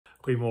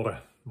Goeiemôre,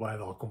 baie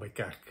welkom by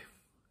kerk.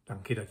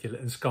 Dankie dat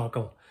julle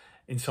inskakel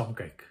en saam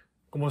kyk.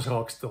 Kom ons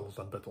raak stil,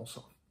 dan bid ons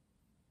saam.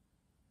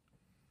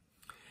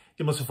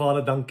 Hemelse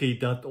Vader, dankie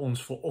dat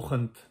ons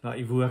vanoggend na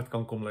u woord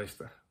kan kom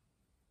luister.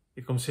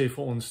 U kom sê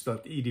vir ons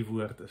dat u die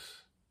woord is.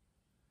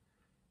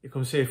 U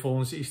kom sê vir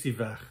ons, u is die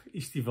weg, u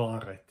is die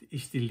waarheid, u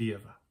is die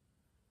lewe.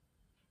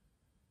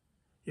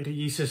 Here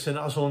Jesus, en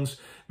as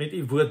ons met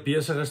u woord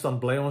besig is, dan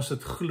bly ons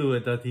dit glo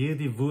dat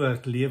hierdie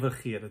woord lewe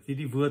gee, dat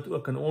hierdie woord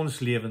ook in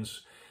ons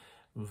lewens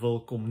wil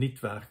kom nuut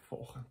werk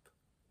vanoggend.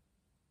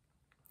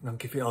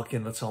 Dankie vir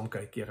elkeen wat saam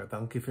kyk, Here.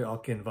 Dankie vir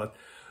elkeen wat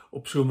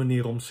op so 'n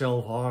manier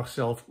homself,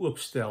 haarself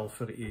oopstel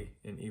vir u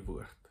en u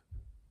woord.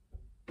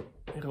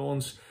 Here,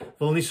 ons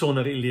wil nie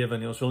sonder u lewe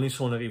nie, ons wil nie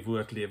sonder u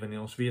woord lewe nie.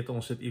 Ons weet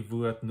ons het u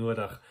woord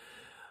nodig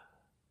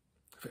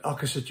vir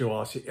elke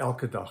situasie,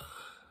 elke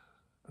dag,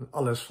 in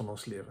alles van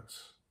ons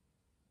lewens.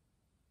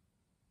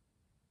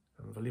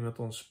 En wil u met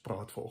ons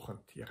praat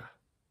vanoggend, Here.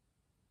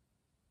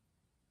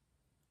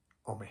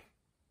 Amen.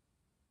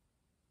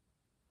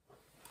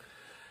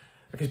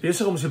 Ek is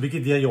besig om so 'n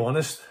bietjie deur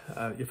Johannes,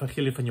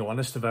 evangelie van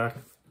Johannes te werk,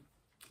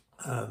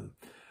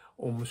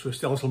 om so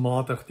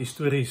stelselmatig die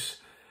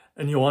stories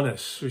in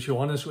Johannes, soos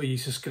Johannes oor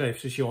Jesus skryf,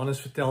 soos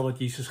Johannes vertel wat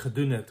Jesus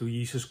gedoen het, hoe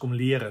Jesus kom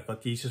leer het,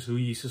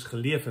 hoe Jesus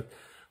geleef het,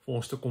 vir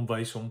ons te kom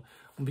wys om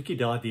bietjie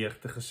daardeur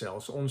te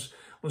gesels.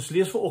 Ons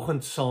lees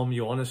vanoggend saam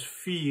Johannes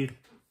 4,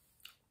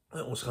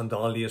 ons gaan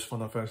daar lees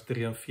vanaf vers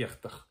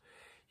 43,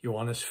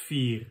 Johannes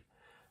 4,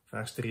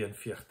 vers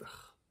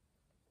 43.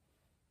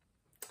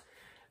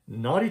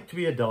 Na die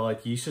 2 dae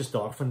het Jesus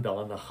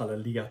daarvandaan na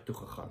Galilea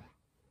toegegaan.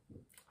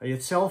 Hy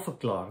het self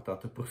verklaar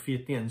dat 'n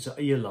profeet nie in sy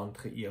eie land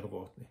geëer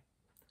word nie.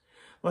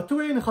 Maar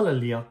toe hy in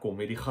Galilea kom,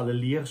 het die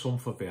Galileërs hom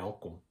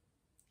verwelkom.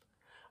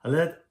 Hulle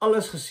het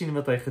alles gesien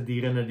wat hy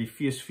gedurende die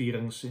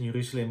feesvierings in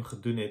Jerusalem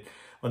gedoen het,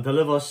 want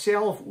hulle was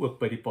self ook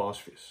by die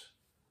Paasfees.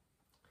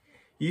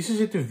 Jesus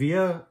het toe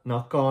weer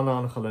na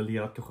Kana in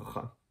Galilea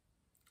toegegaan,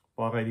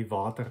 waar hy die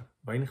water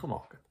wyn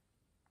gemaak het.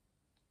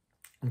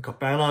 In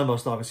Kapernaum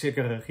was daar 'n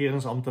sekere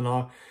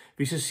regeringsamptenaar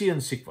wie se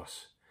seun siek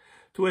was.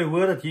 Toe hy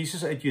hoor dat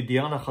Jesus uit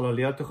Judea na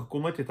Galilea toe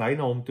gekom het, het hy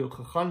na hom toe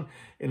gegaan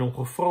en hom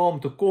gevra om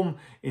te kom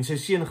en sy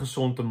seun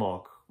gesond te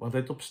maak, want hy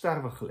het op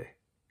sterwe gelê.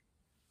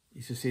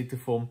 Jesus sê toe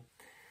vir hom: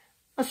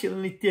 "As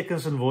julle nie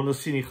tekens en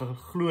wonders sien nie,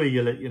 glo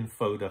julle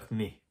eenvoudig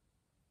nie."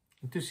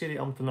 En toe sê die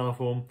amptenaar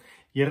vir hom: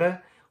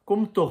 "Here,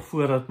 kom tog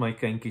voordat my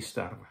kindjie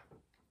sterwe."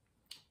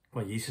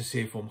 Maar Jesus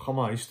sê vir hom: "Gaan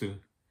maar huis toe,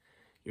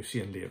 jou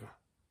seun lewe."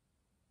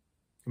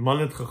 Die man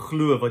het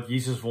geglo wat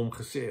Jesus vir hom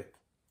gesê het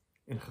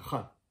en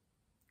gegaan.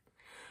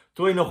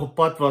 Toe hy nog op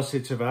pad was,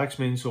 het sy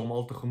werksmense hom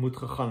al tegemoet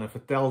gegaan en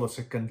vertel dat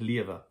sy kind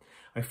lewe.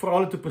 Hy vra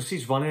hulle toe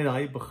presies wanneer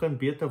hy begin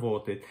beter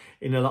word het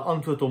en hulle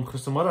antwoord hom: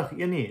 "Gistermiddag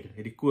 1:00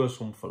 het die koors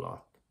hom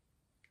verlaat."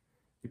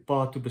 Die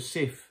pa toe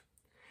besef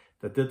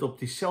dat dit op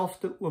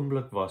dieselfde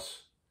oomblik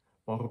was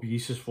waarop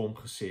Jesus vir hom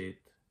gesê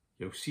het: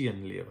 "Jou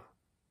seun lewe."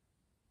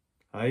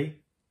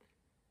 Hy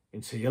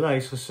en sy hele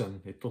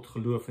huisgesin het tot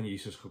geloof in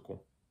Jesus gekom.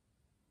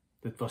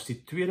 Dit was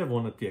die tweede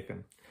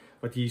wonderteken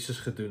wat Jesus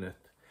gedoen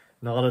het,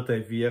 nadat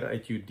hy weer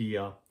uit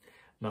Judea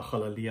na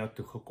Galilea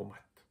toe gekom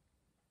het.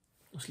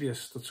 Ons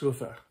lees tot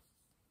sover.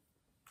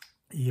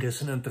 Hier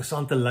is 'n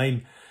interessante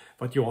lyn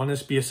wat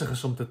Johannes besig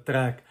is om te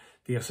trek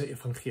deur sy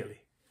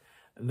evangelie.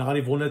 Na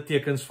die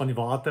wondertekens van die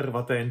water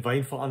wat hy in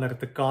wyn verander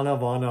te Kana,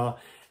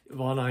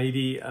 waarna hy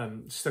die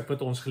stuk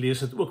wat ons gelees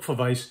het ook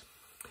verwys,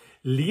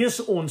 lees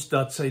ons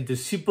dat sy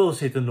disippels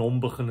het in hom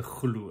begin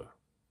glo.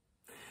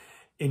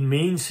 En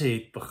mense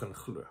het begin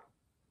glo.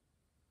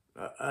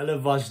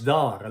 Hulle was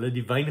daar, hulle het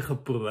die wyn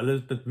geproe, hulle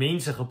het met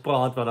mense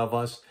gepraat wat daar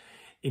was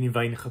en die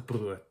wyn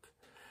geproe het.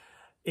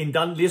 En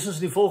dan lees ons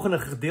in die volgende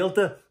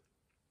gedeelte,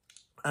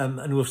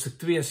 in hoofstuk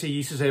 2 sê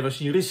Jesus, hy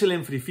was in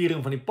Jerusalem vir die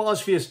viering van die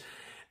Paasfees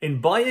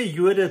en baie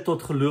Jode het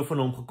tot geloof in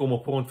hom gekom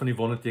op grond van die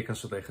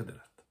wondertekens wat hy gedoen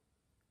het.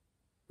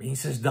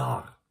 Mense is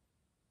daar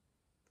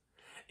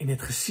en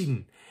het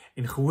gesien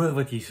en gehoor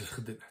wat Jesus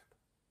gedoen het.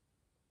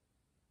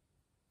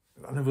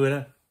 In ander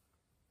woorde,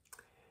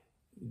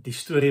 die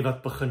storie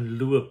wat begin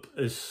loop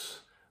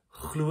is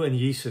glo in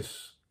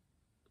Jesus.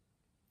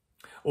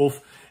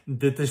 Of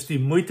dit is die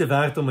moeite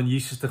werd om in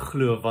Jesus te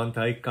glo, want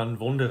hy kan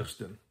wonders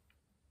doen.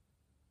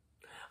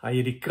 Hy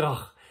het die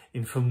krag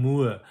en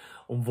vermoë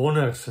om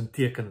wonders en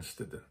tekens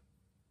te doen.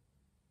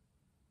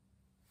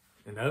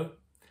 En nou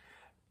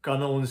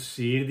kan ons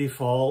hierdie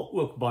verhaal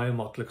ook baie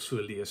maklik so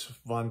lees,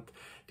 want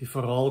die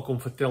verhaal kom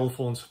vertel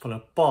vir ons van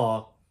 'n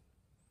pa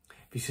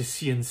wie se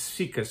seun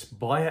siek is,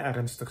 baie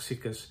ernstig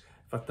siek is,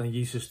 wat na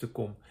Jesus toe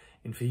kom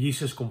en vir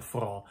Jesus kom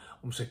vra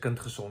om sy kind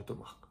gesond te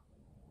maak.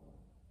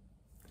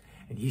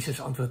 En Jesus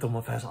antwoord hom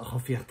in vers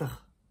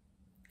 48: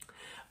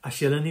 "As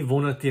julle nie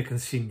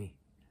wondertekens sien nie,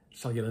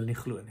 sal julle nie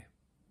glo nie."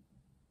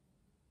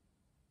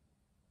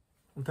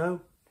 Onthou,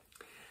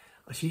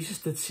 as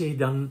Jesus dit sê,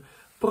 dan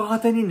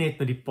praat hy nie net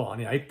met die pa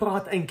nie, hy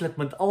praat eintlik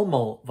met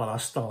almal wat daar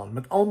staan,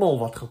 met almal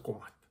wat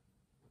gekom het.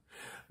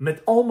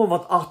 Met almal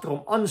wat agter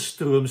hom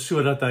aanstroom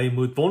sodat hy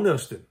moet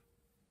wonders doen.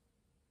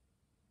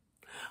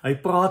 Hy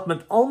praat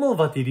met almal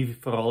wat hierdie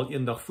verhaal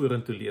eendag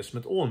vorentoe lees,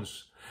 met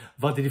ons,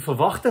 wat hierdie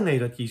verwagting het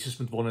dat Jesus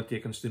met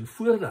wondertekens doen,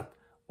 voordat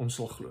ons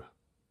sal glo.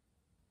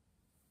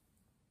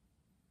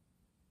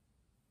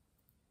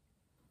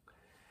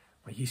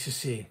 Maar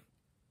Jesus sê,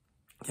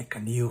 jy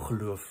kan nie jou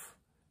geloof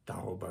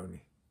daarop bou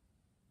nie.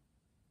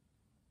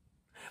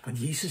 Want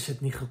Jesus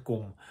het nie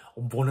gekom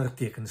om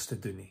wondertekens te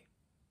doen nie.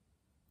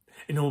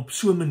 En om op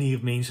so 'n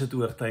manier mense te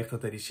oortuig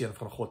dat hy die seun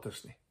van God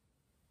is nie.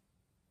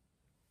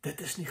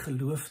 Dit is nie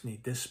geloof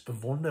nie, dis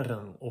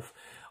bewondering of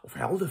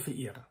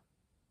heldeverering.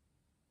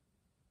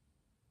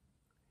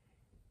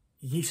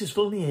 Jesus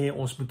wil nie hê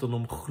ons moet aan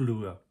hom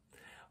glo,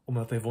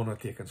 omdat hy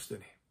wondertekens doen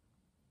nie.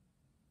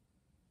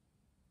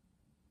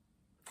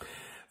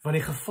 Want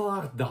die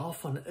gevaar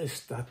daarvan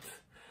is dat,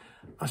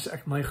 as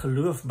ek my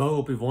geloof bou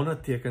op die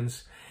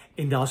wondertekens,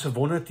 en daar's 'n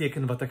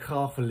wonderteken wat ek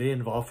graag wil hê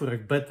en waarvoor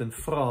ek bid en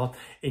vra,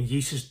 en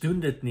Jesus doen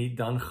dit nie,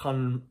 dan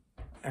gaan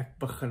ek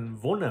begin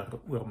wonder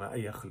oor my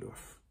eie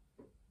geloof.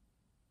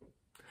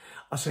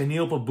 As hy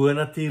nie op 'n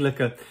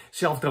bonatuurlike,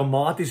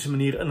 selfdramatiese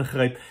manier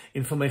ingryp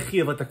en vir my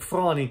gee wat ek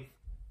vra nie,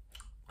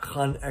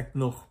 gaan ek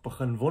nog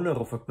begin wonder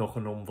of ek nog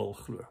in hom wil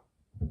glo.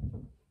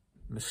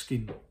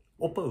 Miskien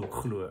ophou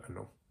glo in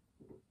hom.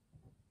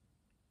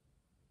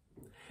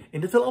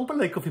 En dit wil amper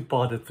lyk of die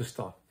pa dit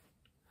verstaan.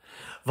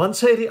 Want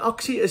sy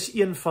reaksie is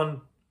een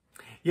van,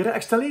 Here,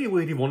 ek stel nie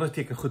oor die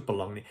wonderteken goed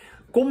belang nie.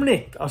 Kom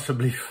net,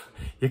 asseblief.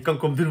 Jy kan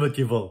kom doen wat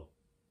jy wil.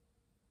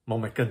 Maar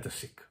my kind is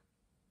siek.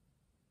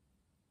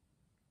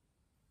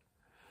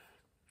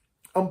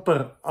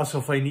 Amper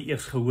asof hy nie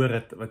eers gehoor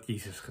het wat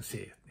Jesus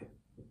gesê het nie.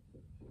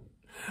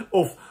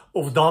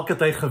 Of dalk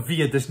het hy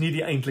geweet, dis nie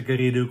die eintlike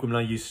rede hoekom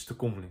na Jesus te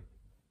kom nie.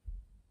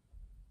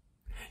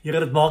 Here,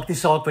 dit maak nie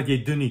saak wat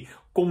jy doen nie.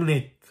 Kom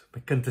net,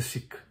 my kind is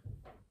siek.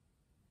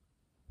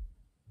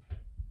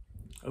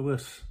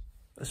 Ouers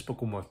is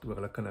bekommerd oor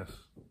hulle kinders.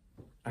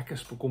 Ek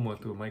is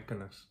bekommerd oor my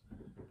kinders.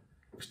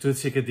 Ek stoot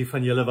seker die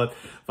van julle wat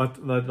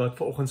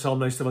vanoggend saam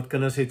luister wat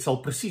kinders het,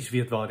 sal presies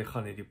weet waar die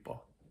gaan het die pa.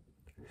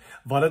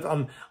 Wat dit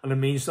aan 'n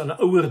mens, aan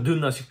 'n ouer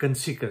doen as die kind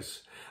siek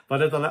is. Wat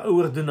dit aan 'n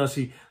ouer doen as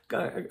die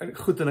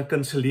goed in 'n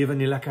kind se lewe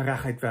nie lekker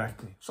reguit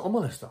werk nie. So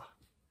almal is daar.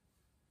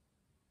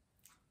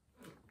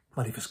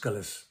 Maar die verskil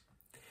is,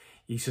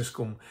 Jesus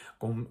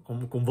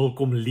wil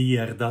kom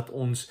leer dat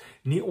ons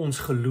nie ons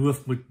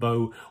geloof moet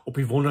bou op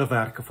die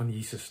wonderwerke van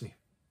Jesus nie.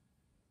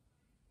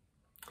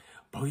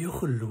 Bou jou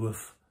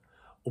geloof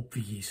op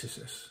wie Jesus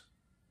is.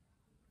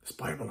 Dis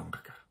baie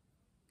belangriker.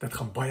 Dit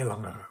gaan baie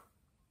langer hou.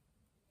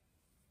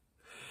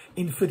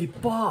 En vir die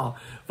pa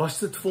was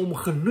dit vir hom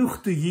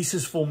genoeg toe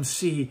Jesus vir hom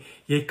sê,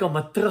 jy kan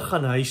maar terug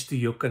gaan huis toe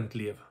jou kind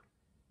lewe.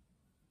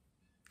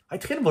 Hy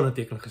het geen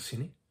wonderteken gesien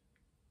nie.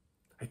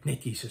 Hy het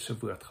net Jesus se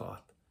woord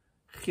gehad.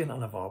 Geen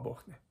ander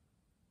waarborg nie.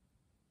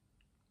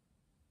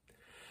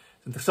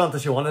 Interessant,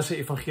 as Johannes se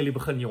evangelie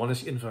begin,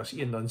 Johannes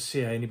 1:1, dan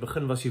sê hy, in die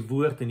begin was die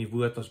woord, en die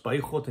woord was by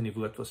God, en die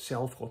woord was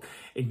self God.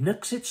 En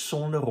niks het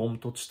sonder hom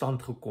tot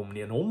stand gekom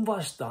nie. En hom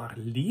was daar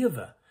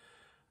lewe,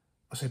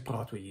 as hy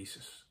praat oor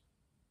Jesus.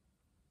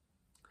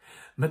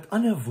 Met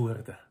ander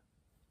woorde,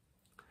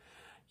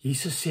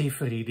 Jesus sê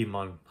vir hierdie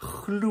man,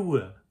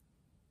 glo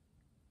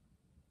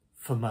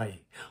vir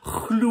my.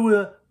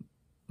 Glo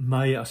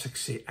my as ek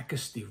sê, ek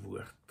is die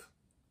woord.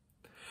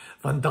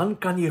 Want dan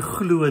kan jy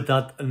glo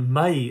dat in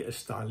my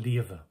is daar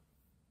lewe.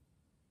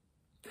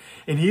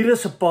 En hier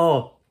is 'n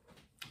pa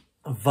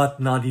wat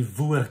na die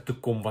woord toe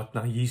kom, wat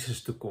na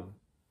Jesus toe kom.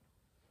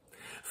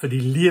 Vir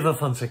die lewe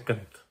van sy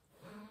kind.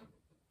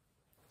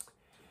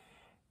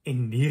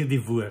 En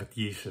hierdie woord,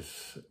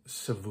 Jesus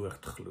se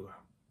woord glo.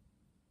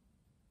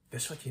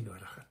 Dis wat jy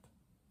nodig het.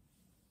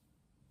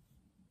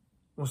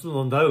 Ons moet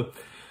onthou,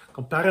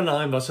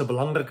 Capernaum was 'n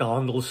belangrike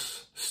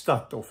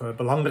handelsstad, of 'n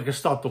belangrike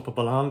stad op 'n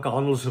belangrike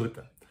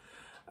handelsroete.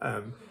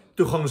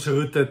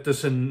 Toegangsroete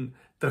tussen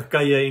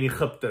Turkye en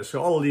Egipte.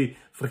 So al die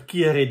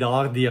verkeer het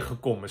daardeur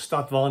gekom. 'n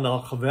Stad waar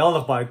daar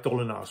geweldig baie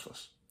tollenaars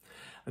was.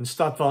 'n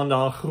Stad waar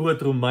daar 'n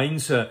groot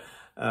Romeinse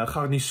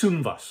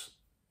garnisoen was.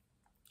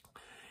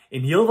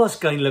 En heel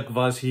waarskynlik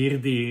was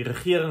hierdie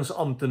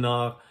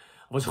regeringsamptenaar,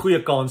 was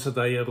goeie kans dat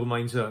hy 'n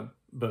Romeinse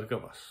burger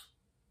was.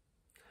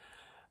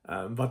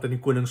 Wat in die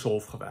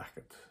koningshof gewerk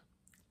het.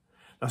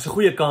 Daar's 'n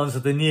goeie kans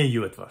dat hy nie 'n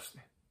Jood was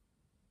nie.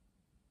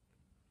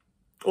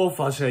 Of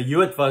as hy 'n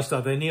Jood was,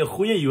 dat hy nie 'n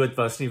goeie Jood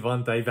was nie,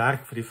 want hy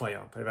werk vir die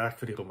vyand, hy werk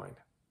vir die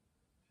Romeine.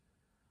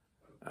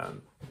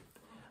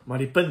 Maar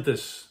die punt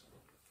is,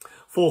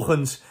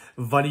 volgens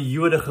wat die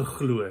Jode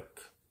geglo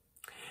het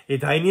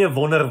hy nie 'n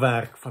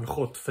wonderwerk van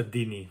God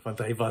verdien nie, want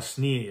hy was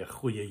nie 'n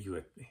goeie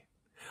Jood nie.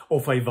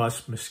 Of hy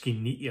was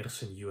miskien nie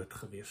eers 'n Jood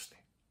gewees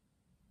nie.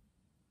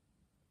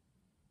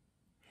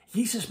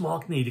 Jesus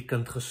maak nie die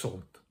kind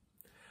gesond,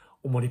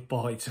 omdat die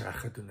pa iets reg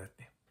gedoen het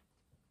nie.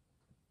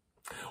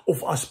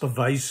 Of as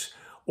bewys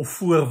of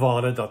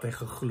voorwaarde dat hy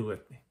geglo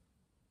het nie.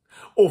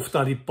 Of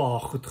dat die pa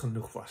goed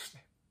genoeg was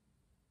nie.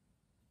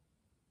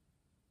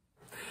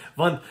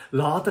 Want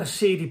later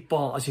sê die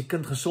pa, as die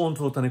kind gesond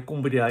word en hy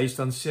kom by die huis,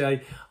 dan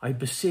sê hy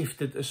besef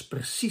dit is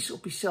presies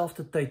op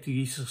dieselfde tyd toe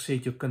Jesus gesê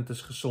het, jou kind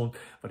is gesond,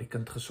 wat die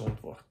kind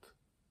gesond word.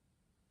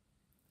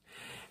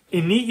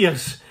 En nie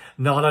eers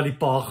nadat die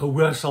pa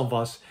gehoorsaam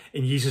was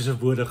en Jesus se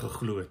woorde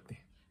geglo het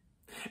nie.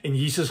 En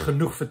Jesus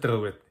genoeg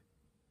vertrou het.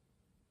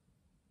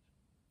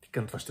 Die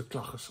kind was toe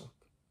klaar gesond.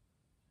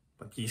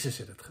 Want Jesus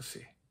het dit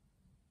gesê.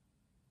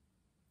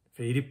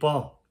 Vir hierdie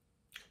pa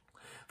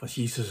was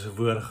Jesus se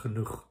woorde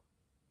genoeg.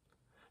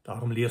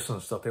 Daarom lees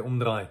ons dat hy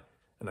omdraai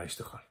en huis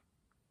toe gaan.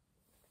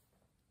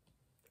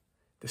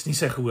 Dis nie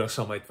sy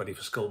gehoorsaamheid wat die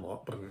verskil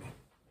bring nie.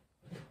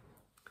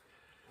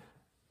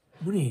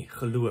 Moenie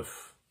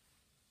geloof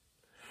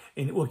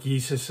en ook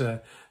Jesus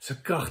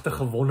se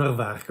kragtige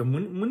wonderwerke,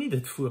 moenie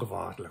dit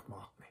voorwaardelik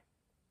maak nie.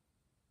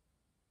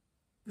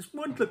 Dis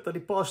moontlik dat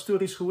die pa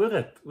stories gehoor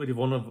het oor die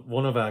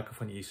wonderwerke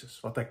van Jesus,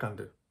 wat hy kan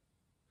doen.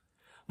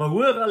 Maar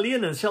hoor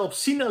alleen en self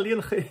sien alleen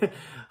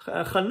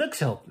gaan niks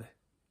help nie.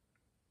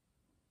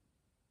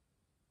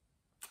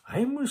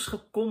 Hy moes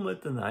gekom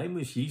het en hy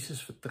moes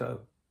Jesus vertrou.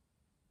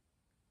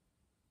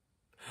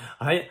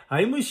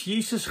 Hy moes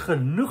Jesus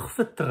genoeg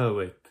vertrou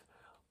het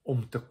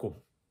om te kom.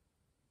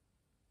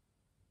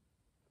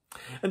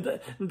 En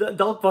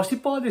dalk was die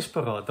pa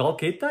desperaat,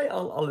 dalk het hy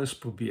al alles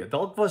probeer,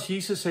 dalk was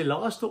Jesus sy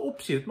laaste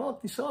opsie, het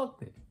maak nie saak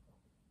nie.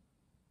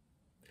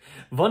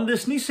 Want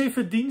dis nie sy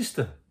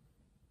verdienste,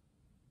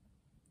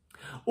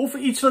 of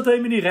iets wat hy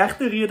met die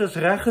regte redes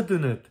reg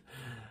gedoen het,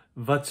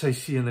 wat sy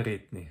seun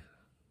red nie.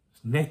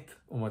 Net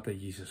omdat hy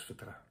Jesus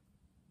vertrou.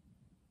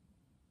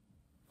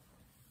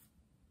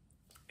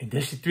 En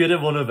dis die tweede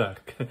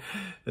wonderwerk,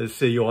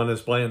 sê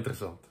Johannes, baie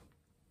interessant.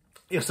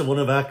 Eerste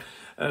wonderwerk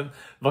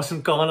was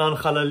in Kana in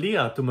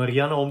Galilea, toe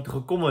Marianne hom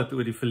toe gekom het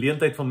oor die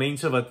verleentheid van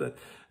mense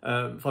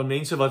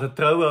wat 'n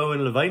trou hou en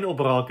hulle wyn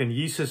opraak en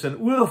Jesus 'n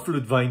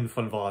oorvloed wyn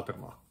van water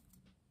maak.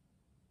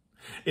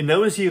 En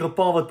nou is hier 'n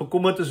pa wat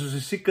bekommerd is oor sy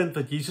siek kind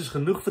wat Jesus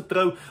genoeg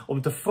vertrou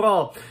om te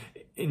vra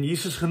en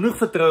Jesus genoeg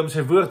vertrou om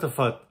sy woord te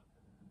vat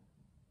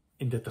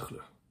en dit te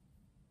glo.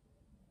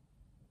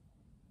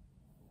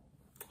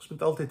 Ons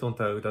moet altyd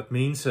onthou dat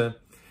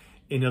mense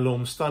en hulle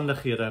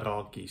omstandighede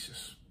raak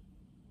Jesus.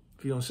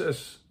 Wie ons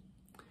is,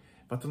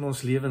 wat in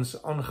ons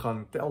lewens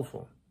aangaan, tel vir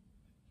hom.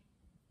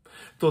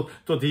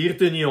 Tot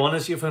hiertoe in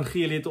Johannes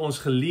Evangelie het ons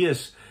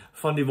gelees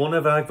van die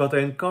wonderwerk wat hy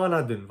in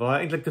Kana doen, waar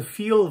hy eintlik te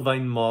veel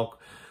wyn maak,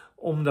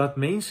 omdat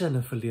mense in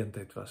 'n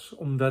verleentheid was,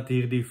 omdat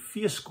hierdie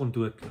fees kon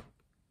doodloop.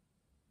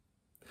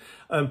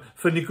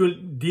 Vir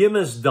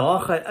Nikodemus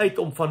daag hy uit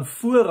om van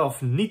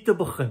vooraf nie te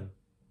begin.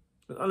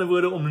 Met ander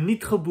woorde, om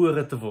nuut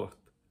gebore te word.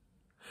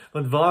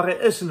 Want waar hy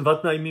is en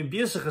wat hy mee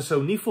besig is,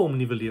 sou nie vir hom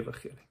nuwe lewe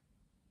gee nie.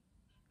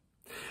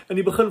 In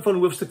die begin van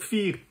hoofstuk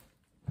 4,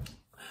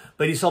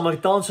 by die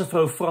Samaritaanse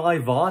vrou vra hy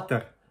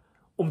water,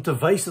 om te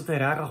wys dat hy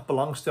regtig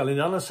belangstel. En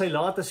dan as sy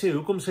later sê,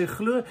 hoekom sy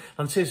glo,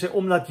 dan sê sy,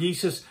 omdat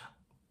Jesus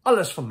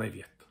alles van my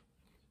weet.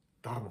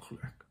 Daarom glo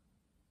ek.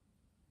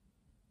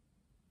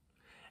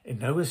 En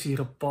nou is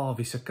hier 'n pa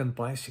wie se kind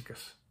baie siek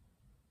is.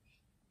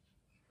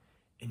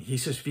 En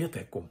Jesus weet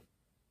hy kom,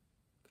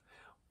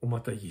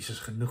 omdat hy Jesus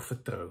genoeg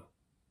vertrou,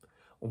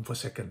 om vir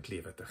sy kind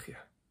lewe te gee.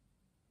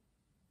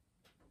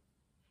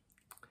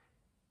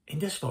 En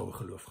dis waar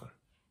geloof gaan.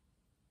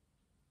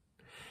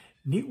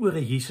 Nie oor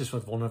 'n Jesus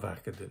wat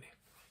wonderwerke doen nie,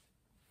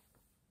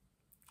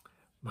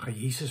 maar 'n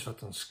Jesus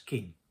wat ons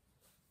ken,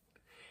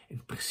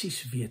 en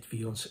presies weet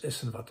wie ons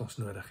is en wat ons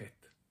nodig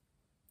het.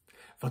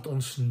 Wat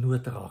ons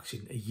nood raak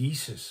sien, 'n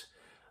Jesus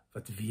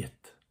wat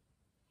weet.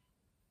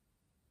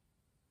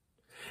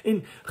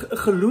 En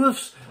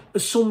geloof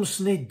is soms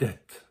net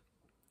dit,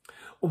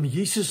 om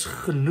Jesus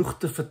genoeg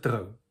te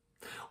vertrou,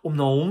 om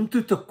na hom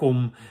toe te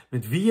kom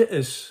met wie jy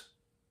is,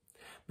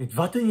 met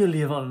wat in jou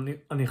lewe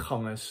aan die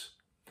gang is,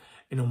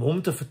 en om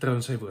hom te vertrou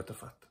en sy woord te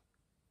vat.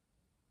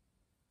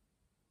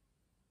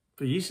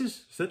 Vir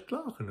Jesus is dit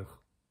klaar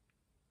genoeg.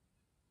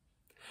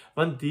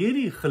 Want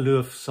hierdie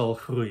geloof sal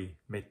groei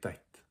met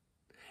tyd,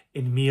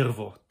 en meer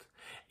word,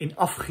 en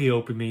afgee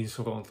op die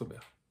mense rondom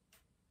jou.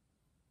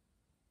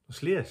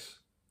 Ons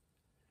lees,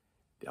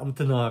 die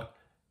amptenaar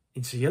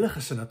en sy hele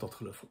gesin het tot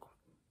geloof gekom.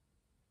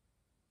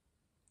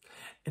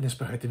 En is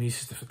bereid om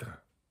Jesus te vertrou.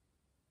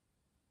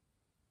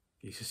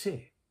 Jesus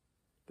sê,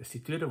 dis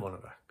die tweede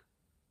wonderwerk,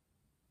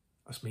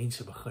 as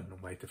mense begin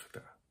om my te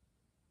vertrou.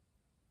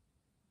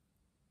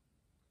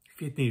 Ek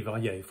weet nie waar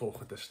jy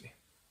volgend is nie.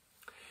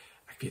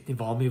 Ek weet nie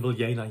waarmee wil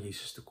jy na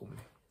Jesus toe kom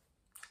nie.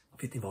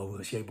 Ek weet nie waaroor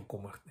is jy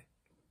bekommerd nie.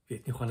 Ek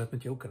weet nie hoe gaan dit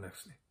met jou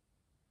kinders nie.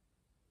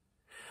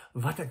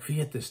 Wat ek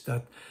weet is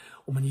dat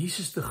om in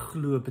Jesus te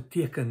glo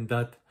beteken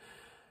dat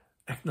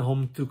ek na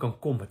hom toe kan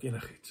kom met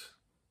enigiets.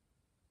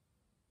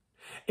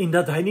 En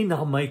dat hy nie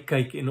na my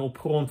kyk en op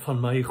grond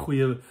van my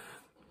goeie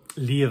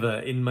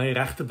lewe en my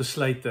regte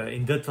besluite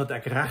en dit wat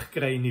ek reg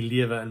kry in die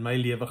lewe, in my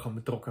lewe gaan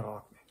betrokke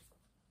raak nie.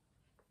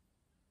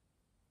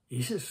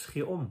 Jesus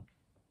gee om.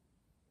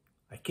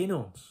 Hy ken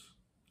ons.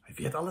 Hy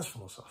weet alles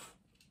van ons af.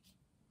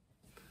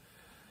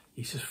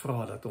 Jesus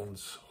vra dat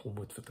ons hom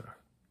moet vertrou.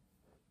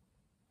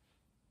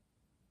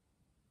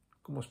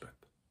 Kom Kom ons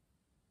bid.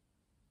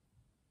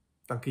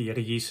 Dankie Here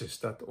Jesus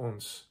dat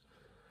ons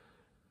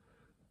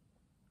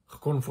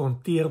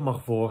gekonfronteer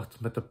mag word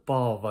met 'n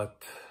pa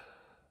wat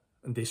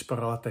in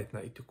desperaatheid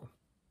na U toe kom.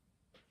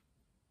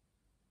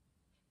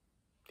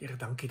 Here,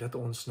 dankie dat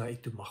ons na U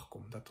toe mag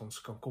kom, dat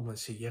ons kan kom en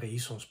sê, Here, hier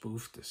is ons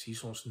behoeftes, hier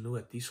is ons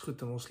nood, hier is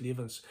goed in ons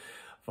lewens,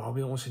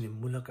 waarby ons in die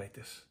moeilikheid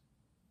is.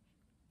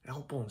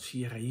 Help ons,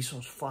 Here, hier is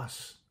ons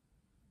vas.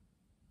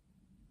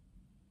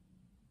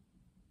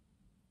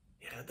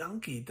 Here,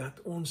 dankie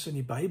dat ons in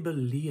die Bybel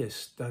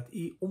lees dat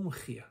U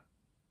omgee.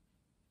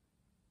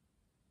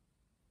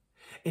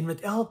 En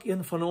met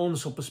elkeen van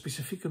ons op 'n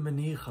spesifieke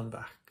manier gaan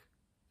werk.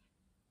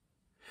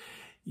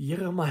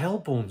 Here, maar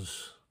help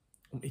ons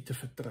om U te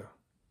vertrou.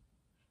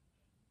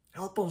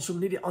 Help ons om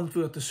nie die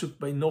antwoord te soek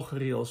by nog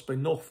reëls, by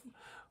nog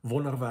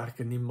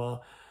wonderwerke nie,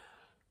 maar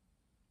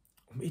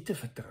om U te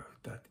vertrou,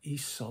 dat U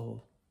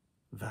sal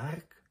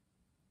werk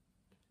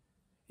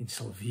en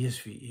sal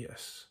wees wie U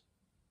is.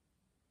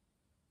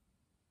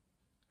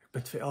 Ek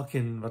bid vir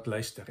elkeen wat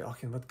luister,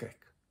 elkeen wat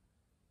kyk.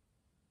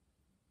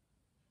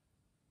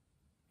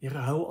 Here,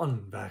 hou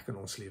aan werk in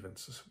ons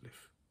lewens,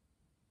 asseblief.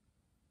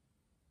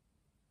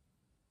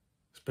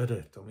 Ons bid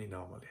dit om U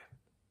naam alleen.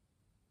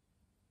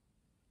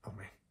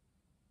 Amen.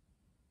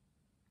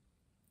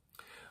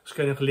 Ons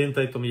kry 'n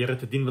geleentheid om die Here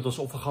te dien met ons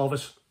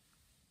offergawes.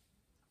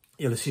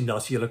 Julle sien, daar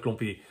is 'n hele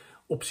klompie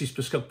opsies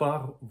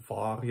beskikbaar,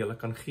 waar julle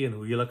kan gee en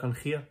hoe julle kan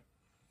gee.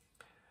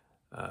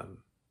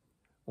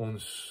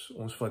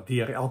 Ons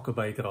waardeer elke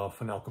bydrae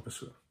van elke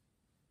persoon.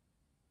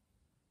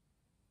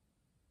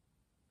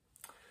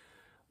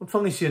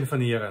 Ontvang die seën van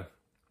die Here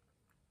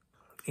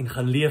en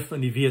gaan leef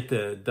in die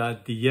wete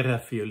dat die Here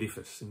vir jou lief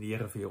is en die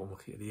Here vir jou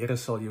omgee. Die Here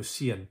sal jou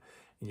seën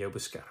en jou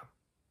beskerm.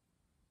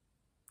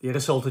 Die Here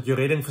sal tot jou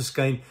redding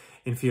verskyn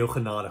en vir jou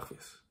genadig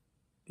wees.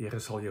 Die Here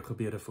sal jou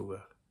gebede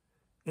verhoor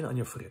en aan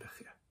jou vrede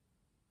gee.